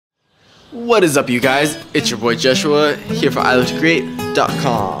What is up, you guys? It's your boy Jeshua here for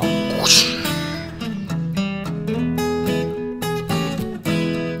iLoveToCreate.com.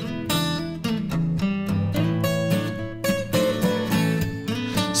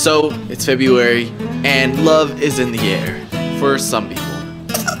 So, it's February, and love is in the air for some people.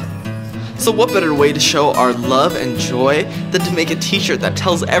 So what better way to show our love and joy than to make a t-shirt that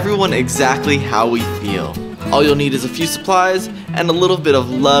tells everyone exactly how we feel. All you'll need is a few supplies and a little bit of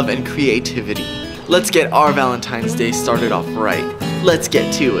love and creativity. Let's get our Valentine's Day started off right. Let's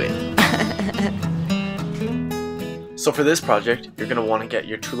get to it. So for this project, you're going to want to get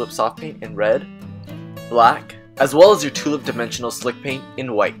your tulip soft paint in red, black, as well as your tulip dimensional slick paint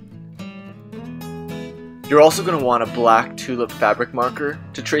in white. You're also going to want a black tulip fabric marker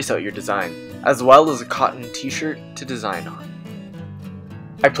to trace out your design, as well as a cotton t-shirt to design on.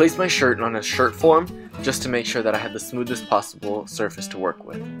 I placed my shirt on a shirt form just to make sure that I had the smoothest possible surface to work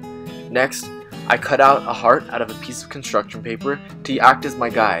with. Next, I cut out a heart out of a piece of construction paper to act as my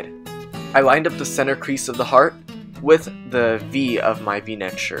guide. I lined up the center crease of the heart with the V of my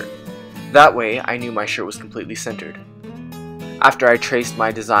V-neck shirt. That way, I knew my shirt was completely centered. After I traced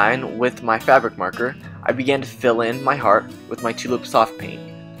my design with my fabric marker, I began to fill in my heart with my tulip soft paint.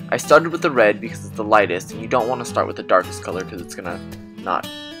 I started with the red because it's the lightest, and you don't want to start with the darkest color because it's gonna not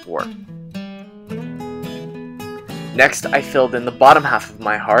work. Next, I filled in the bottom half of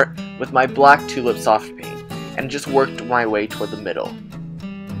my heart with my black tulip soft paint and just worked my way toward the middle.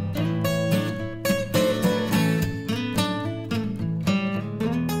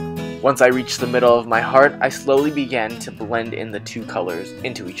 Once I reached the middle of my heart, I slowly began to blend in the two colors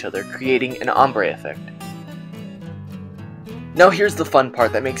into each other, creating an ombre effect. Now here's the fun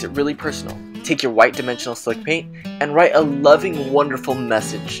part that makes it really personal. Take your white dimensional slick paint and write a loving, wonderful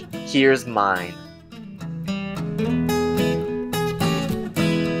message. Here's mine.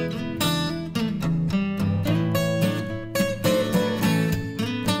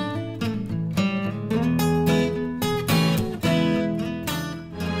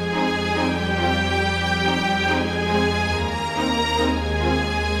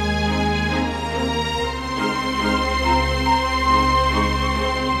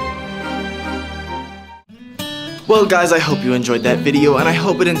 Well guys, I hope you enjoyed that video, and I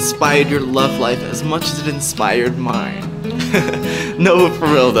hope it inspired your love life as much as it inspired mine. No, for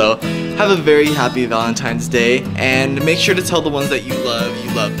real though. Have a very happy Valentine's Day, and make sure to tell the ones that you love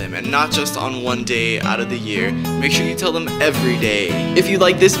them, and not just on one day out of the year. Make sure you tell them every day. If you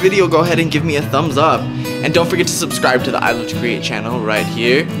like this video, go ahead and give me a thumbs up. And don't forget to subscribe to the I Love to Create channel right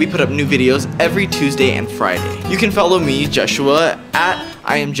here. We put up new videos every Tuesday and Friday. You can follow me, Jeshua, at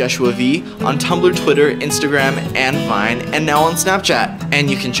I am Jeshua V on Tumblr, Twitter, Instagram, and Vine, and now on Snapchat.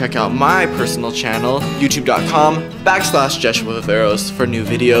 And you can check out my personal channel, youtube.com/Jeshua Viveros, for new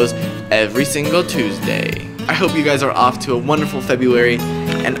videos every single Tuesday. I hope you guys are off to a wonderful February,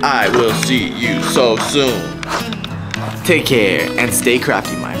 and I will see you so soon. Take care and stay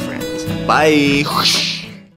crafty, my friends. Bye.